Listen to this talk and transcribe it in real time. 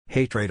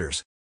Hey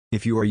traders!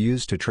 If you are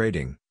used to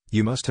trading,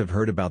 you must have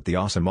heard about the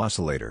awesome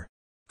oscillator.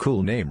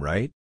 Cool name,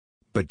 right?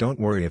 But don't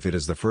worry if it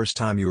is the first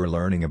time you are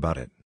learning about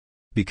it.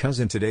 Because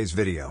in today's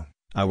video,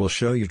 I will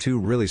show you two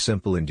really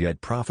simple and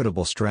yet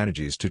profitable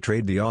strategies to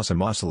trade the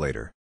awesome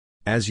oscillator.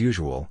 As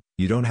usual,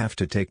 you don't have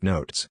to take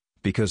notes,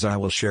 because I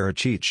will share a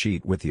cheat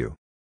sheet with you.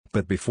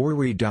 But before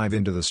we dive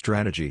into the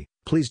strategy,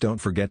 please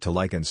don't forget to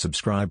like and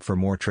subscribe for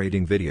more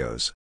trading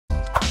videos.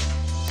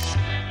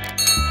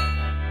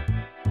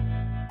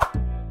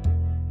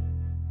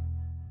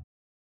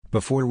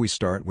 Before we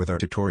start with our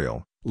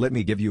tutorial, let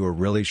me give you a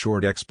really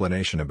short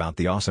explanation about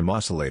the awesome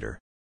oscillator.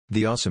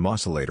 The awesome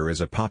oscillator is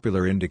a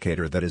popular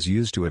indicator that is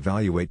used to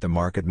evaluate the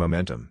market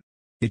momentum.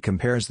 It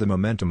compares the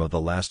momentum of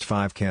the last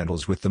 5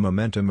 candles with the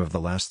momentum of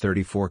the last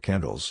 34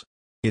 candles.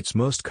 Its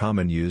most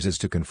common use is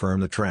to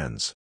confirm the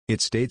trends. It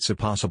states a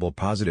possible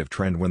positive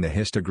trend when the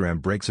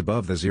histogram breaks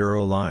above the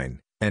zero line,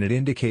 and it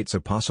indicates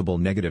a possible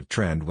negative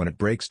trend when it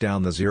breaks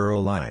down the zero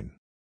line.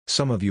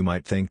 Some of you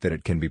might think that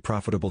it can be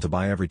profitable to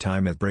buy every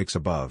time it breaks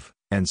above,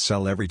 and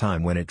sell every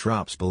time when it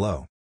drops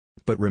below.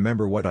 But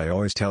remember what I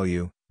always tell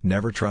you,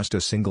 never trust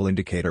a single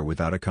indicator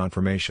without a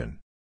confirmation.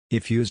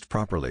 If used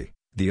properly,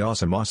 the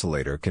awesome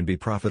oscillator can be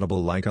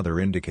profitable like other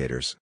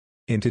indicators.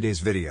 In today's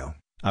video,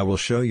 I will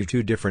show you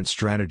two different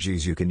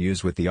strategies you can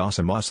use with the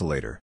awesome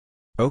oscillator.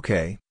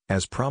 Okay,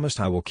 as promised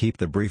I will keep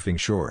the briefing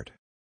short.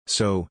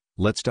 So,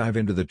 let's dive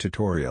into the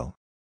tutorial.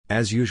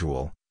 As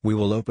usual, we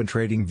will open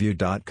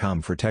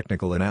TradingView.com for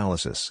technical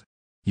analysis.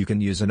 You can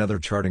use another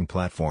charting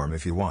platform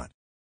if you want.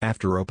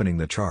 After opening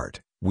the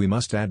chart, we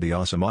must add the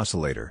awesome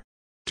oscillator.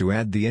 To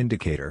add the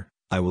indicator,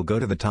 I will go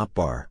to the top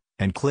bar,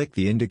 and click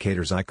the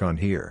indicator's icon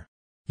here.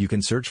 You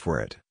can search for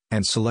it,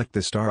 and select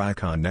the star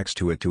icon next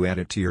to it to add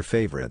it to your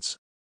favorites.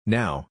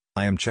 Now,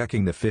 I am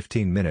checking the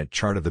 15-minute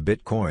chart of the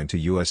Bitcoin to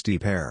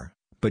USD pair,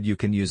 but you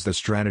can use the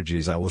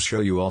strategies I will show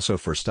you also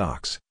for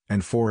stocks,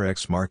 and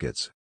Forex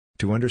markets.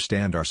 To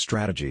understand our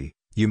strategy,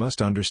 you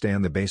must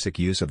understand the basic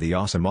use of the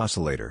awesome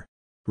oscillator.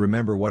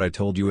 Remember what I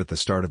told you at the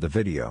start of the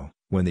video,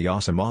 when the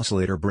awesome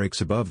oscillator breaks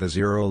above the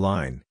zero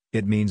line,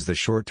 it means the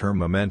short-term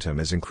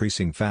momentum is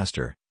increasing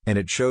faster, and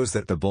it shows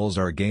that the bulls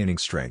are gaining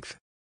strength.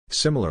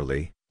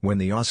 Similarly, when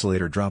the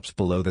oscillator drops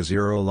below the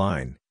zero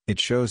line, it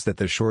shows that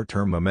the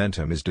short-term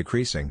momentum is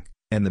decreasing,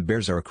 and the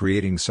bears are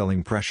creating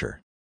selling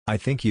pressure. I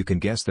think you can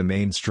guess the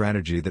main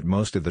strategy that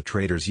most of the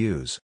traders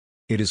use.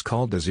 It is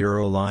called the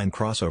zero line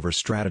crossover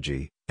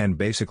strategy, and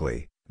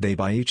basically, they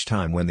buy each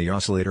time when the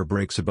oscillator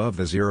breaks above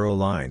the zero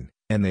line,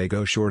 and they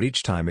go short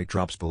each time it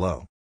drops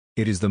below.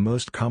 It is the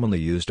most commonly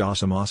used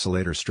awesome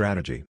oscillator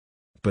strategy.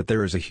 But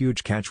there is a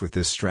huge catch with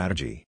this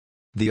strategy.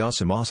 The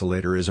awesome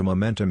oscillator is a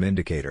momentum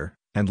indicator,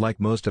 and like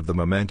most of the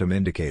momentum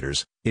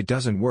indicators, it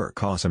doesn't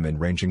work awesome in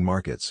ranging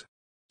markets.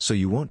 So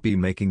you won't be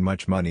making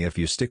much money if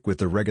you stick with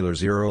the regular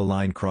zero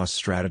line cross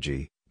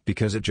strategy,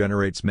 because it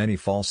generates many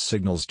false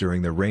signals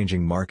during the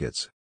ranging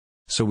markets.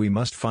 So we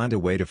must find a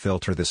way to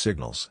filter the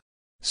signals.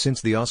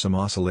 Since the awesome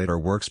oscillator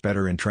works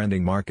better in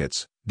trending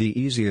markets, the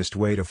easiest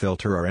way to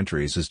filter our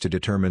entries is to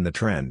determine the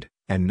trend,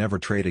 and never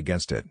trade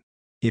against it.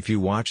 If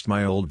you watched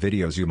my old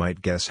videos you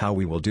might guess how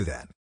we will do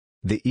that.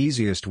 The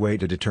easiest way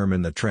to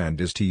determine the trend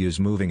is to use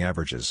moving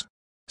averages.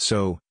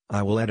 So,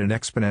 I will add an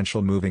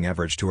exponential moving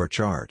average to our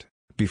chart.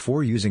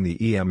 Before using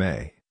the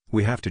EMA,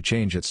 we have to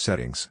change its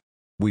settings.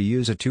 We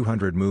use a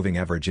 200 moving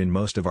average in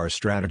most of our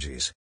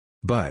strategies.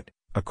 But,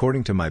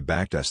 according to my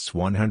backtests,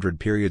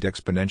 100-period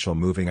exponential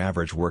moving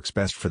average works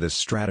best for this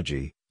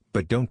strategy,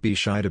 but don't be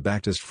shy to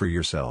backtest for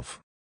yourself.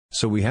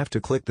 So we have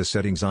to click the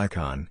settings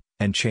icon,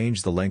 and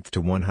change the length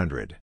to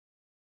 100.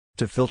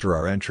 To filter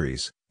our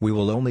entries, we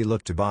will only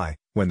look to buy,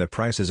 when the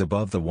price is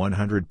above the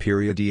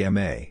 100-period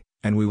EMA,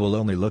 and we will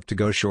only look to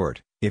go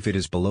short, if it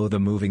is below the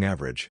moving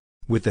average.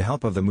 With the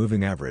help of the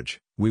moving average,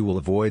 we will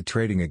avoid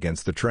trading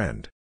against the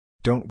trend.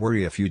 Don't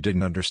worry if you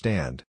didn't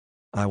understand.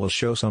 I will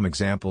show some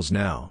examples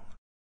now.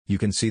 You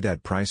can see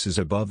that price is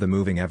above the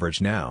moving average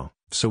now,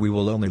 so we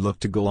will only look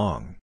to go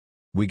long.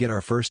 We get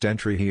our first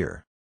entry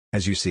here.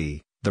 As you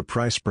see, the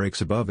price breaks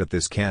above at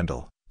this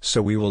candle,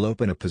 so we will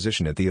open a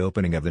position at the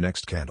opening of the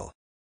next candle.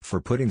 For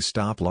putting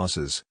stop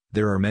losses,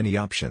 there are many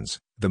options.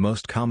 The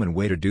most common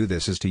way to do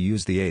this is to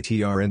use the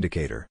ATR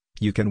indicator.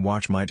 You can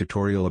watch my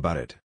tutorial about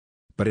it.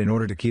 But in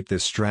order to keep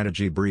this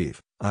strategy brief,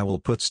 I will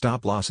put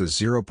stop losses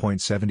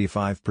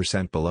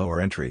 0.75% below our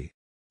entry.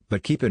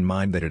 But keep in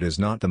mind that it is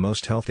not the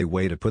most healthy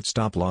way to put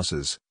stop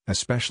losses,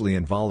 especially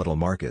in volatile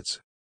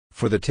markets.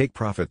 For the take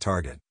profit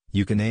target,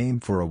 you can aim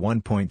for a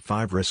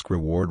 1.5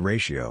 risk-reward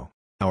ratio.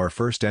 Our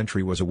first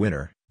entry was a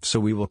winner, so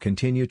we will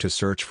continue to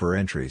search for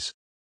entries.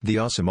 The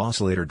awesome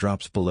oscillator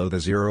drops below the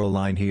zero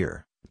line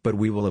here, but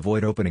we will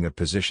avoid opening a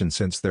position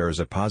since there is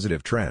a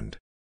positive trend.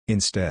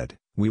 Instead,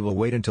 we will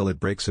wait until it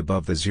breaks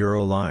above the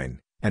zero line,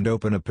 and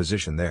open a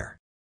position there.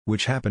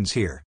 Which happens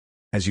here.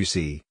 As you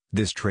see,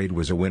 this trade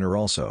was a winner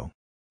also.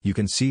 You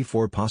can see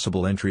 4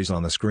 possible entries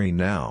on the screen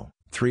now,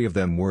 3 of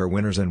them were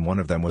winners and 1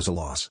 of them was a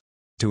loss.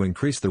 To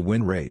increase the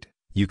win rate,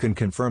 you can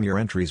confirm your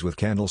entries with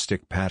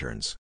candlestick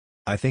patterns.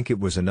 I think it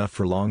was enough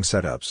for long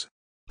setups.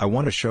 I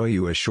want to show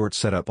you a short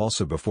setup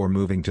also before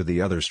moving to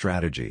the other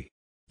strategy.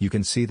 You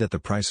can see that the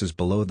price is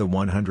below the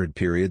 100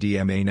 period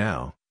EMA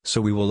now, so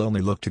we will only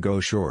look to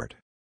go short.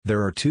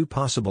 There are two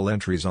possible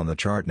entries on the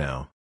chart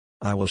now.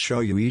 I will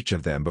show you each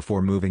of them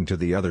before moving to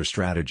the other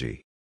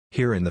strategy.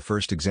 Here in the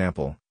first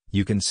example,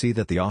 you can see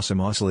that the awesome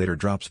oscillator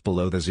drops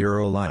below the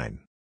zero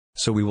line.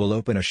 So we will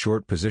open a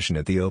short position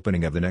at the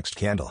opening of the next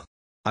candle.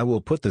 I will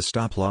put the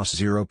stop loss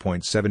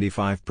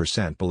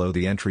 0.75% below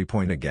the entry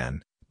point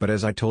again, but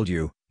as I told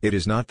you, it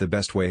is not the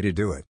best way to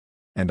do it.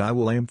 And I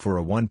will aim for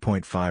a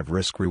 1.5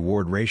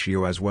 risk-reward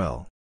ratio as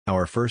well.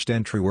 Our first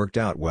entry worked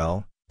out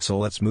well, so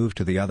let's move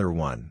to the other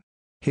one.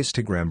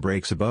 Histogram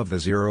breaks above the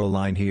zero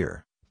line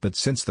here, but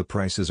since the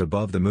price is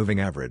above the moving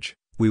average,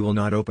 we will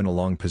not open a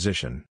long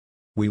position.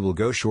 We will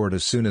go short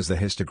as soon as the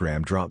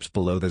histogram drops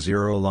below the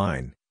zero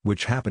line,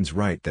 which happens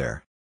right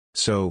there.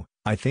 So,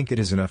 I think it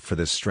is enough for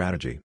this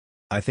strategy.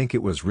 I think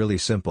it was really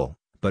simple,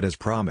 but as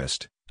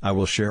promised, I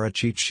will share a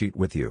cheat sheet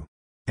with you.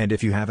 And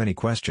if you have any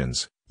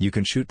questions, you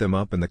can shoot them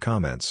up in the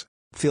comments.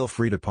 Feel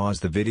free to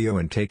pause the video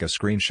and take a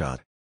screenshot.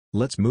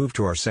 Let's move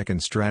to our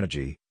second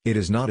strategy. It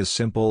is not as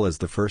simple as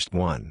the first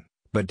one,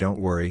 but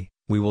don't worry,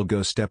 we will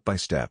go step by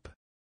step.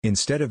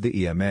 Instead of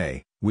the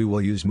EMA, we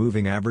will use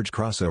moving average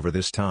crossover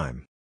this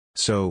time.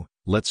 So,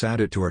 let's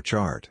add it to our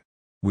chart.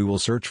 We will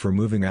search for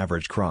moving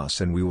average cross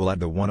and we will add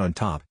the one on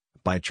top,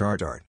 by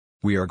chart art.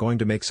 We are going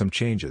to make some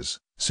changes,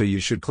 so you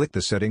should click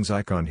the settings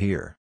icon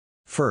here.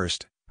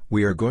 First,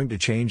 we are going to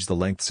change the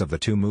lengths of the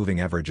two moving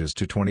averages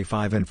to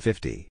 25 and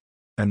 50.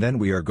 And then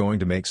we are going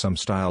to make some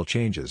style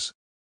changes.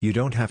 You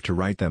don't have to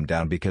write them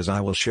down because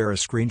I will share a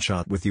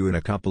screenshot with you in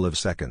a couple of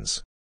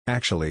seconds.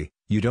 Actually,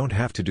 you don't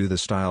have to do the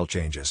style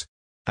changes.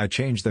 I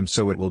changed them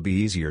so it will be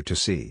easier to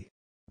see.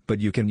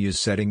 But you can use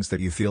settings that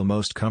you feel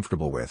most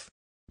comfortable with.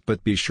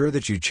 But be sure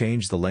that you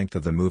change the length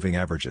of the moving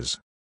averages.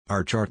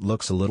 Our chart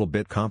looks a little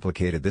bit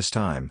complicated this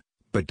time,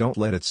 but don't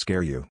let it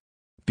scare you.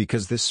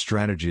 Because this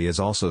strategy is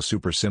also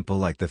super simple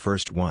like the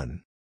first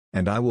one.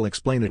 And I will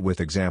explain it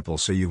with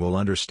examples so you will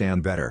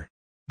understand better.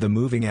 The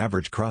moving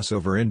average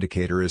crossover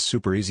indicator is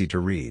super easy to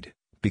read,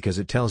 because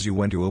it tells you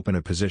when to open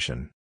a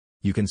position.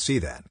 You can see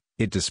that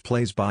it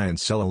displays buy and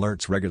sell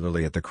alerts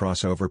regularly at the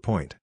crossover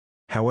point.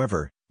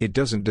 However, it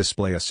doesn't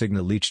display a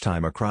signal each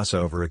time a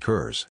crossover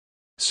occurs.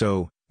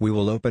 So, we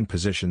will open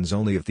positions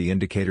only if the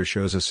indicator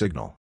shows a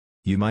signal.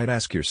 You might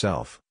ask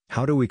yourself,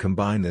 how do we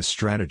combine this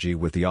strategy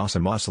with the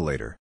awesome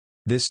oscillator?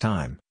 This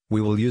time, we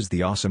will use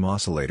the awesome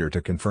oscillator to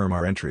confirm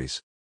our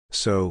entries.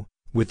 So,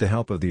 with the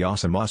help of the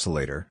awesome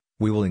oscillator,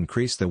 we will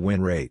increase the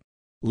win rate.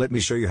 Let me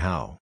show you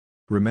how.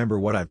 Remember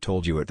what I've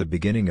told you at the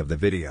beginning of the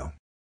video.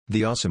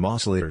 The awesome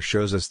oscillator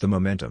shows us the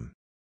momentum.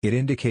 It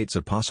indicates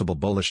a possible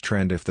bullish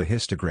trend if the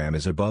histogram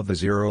is above the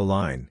zero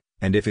line,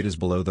 and if it is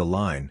below the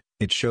line,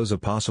 it shows a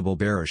possible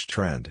bearish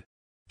trend.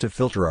 To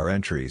filter our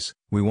entries,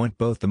 we want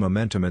both the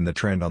momentum and the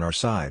trend on our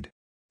side.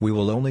 We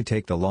will only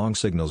take the long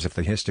signals if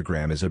the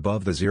histogram is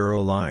above the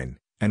zero line,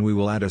 and we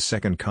will add a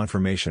second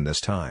confirmation this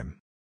time.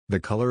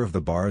 The color of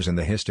the bars in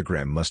the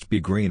histogram must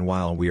be green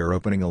while we are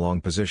opening a long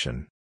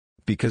position,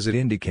 because it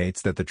indicates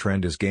that the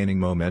trend is gaining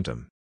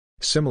momentum.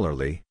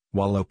 Similarly,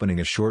 while opening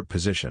a short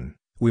position,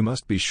 we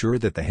must be sure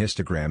that the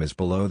histogram is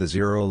below the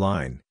zero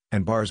line,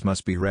 and bars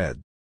must be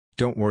red.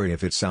 Don't worry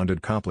if it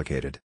sounded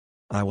complicated.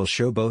 I will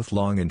show both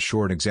long and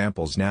short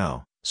examples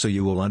now, so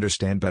you will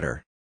understand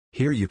better.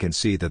 Here you can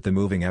see that the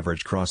moving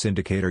average cross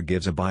indicator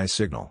gives a buy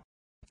signal.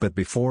 But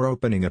before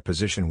opening a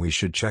position we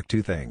should check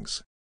two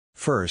things.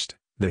 First,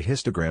 the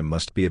histogram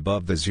must be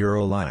above the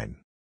zero line.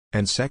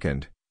 And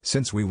second,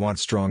 since we want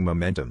strong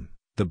momentum,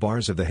 the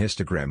bars of the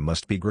histogram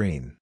must be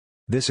green.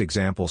 This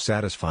example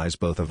satisfies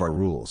both of our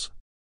rules.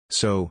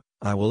 So,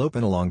 I will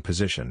open a long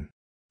position.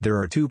 There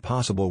are two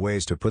possible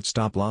ways to put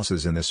stop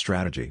losses in this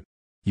strategy.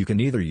 You can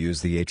either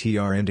use the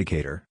ATR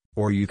indicator,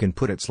 or you can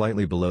put it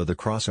slightly below the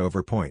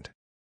crossover point.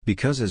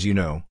 Because as you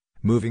know,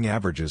 moving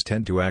averages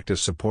tend to act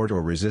as support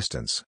or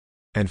resistance.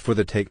 And for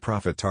the take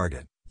profit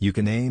target, you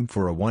can aim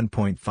for a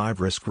 1.5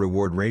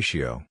 risk-reward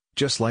ratio,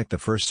 just like the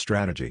first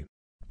strategy.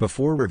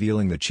 Before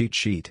revealing the cheat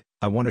sheet,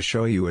 I want to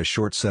show you a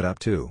short setup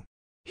too.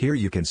 Here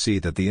you can see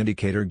that the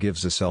indicator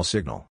gives a sell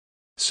signal.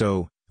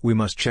 So, we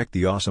must check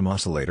the awesome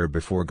oscillator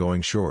before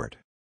going short.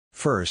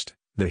 First,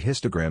 the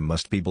histogram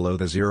must be below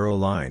the zero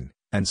line,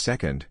 and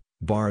second,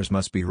 bars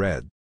must be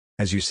red.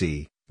 As you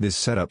see, this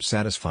setup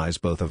satisfies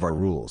both of our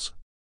rules.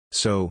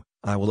 So,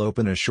 I will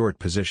open a short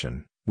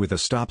position, with a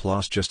stop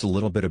loss just a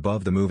little bit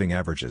above the moving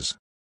averages.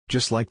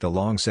 Just like the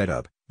long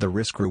setup, the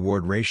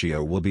risk-reward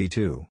ratio will be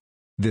 2.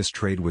 This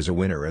trade was a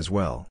winner as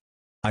well.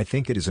 I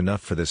think it is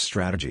enough for this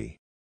strategy.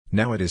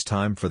 Now it is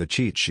time for the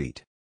cheat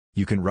sheet.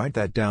 You can write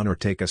that down or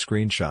take a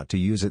screenshot to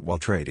use it while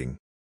trading.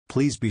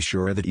 Please be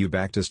sure that you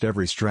backtest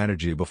every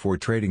strategy before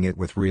trading it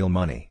with real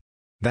money.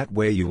 That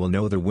way you will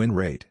know the win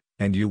rate,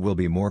 and you will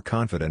be more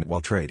confident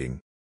while trading.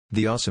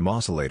 The awesome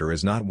oscillator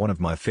is not one of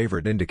my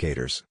favorite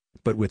indicators,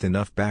 but with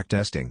enough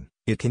backtesting,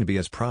 it can be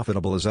as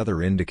profitable as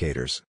other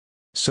indicators.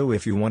 So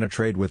if you want to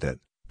trade with it,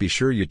 be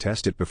sure you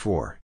test it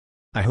before.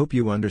 I hope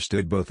you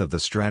understood both of the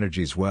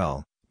strategies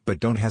well, but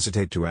don't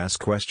hesitate to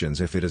ask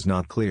questions if it is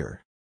not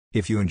clear.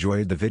 If you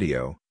enjoyed the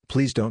video,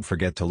 please don't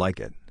forget to like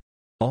it.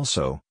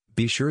 Also,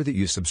 be sure that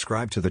you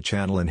subscribe to the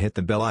channel and hit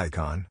the bell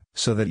icon,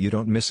 so that you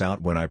don't miss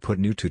out when I put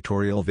new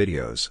tutorial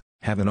videos.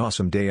 Have an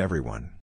awesome day everyone.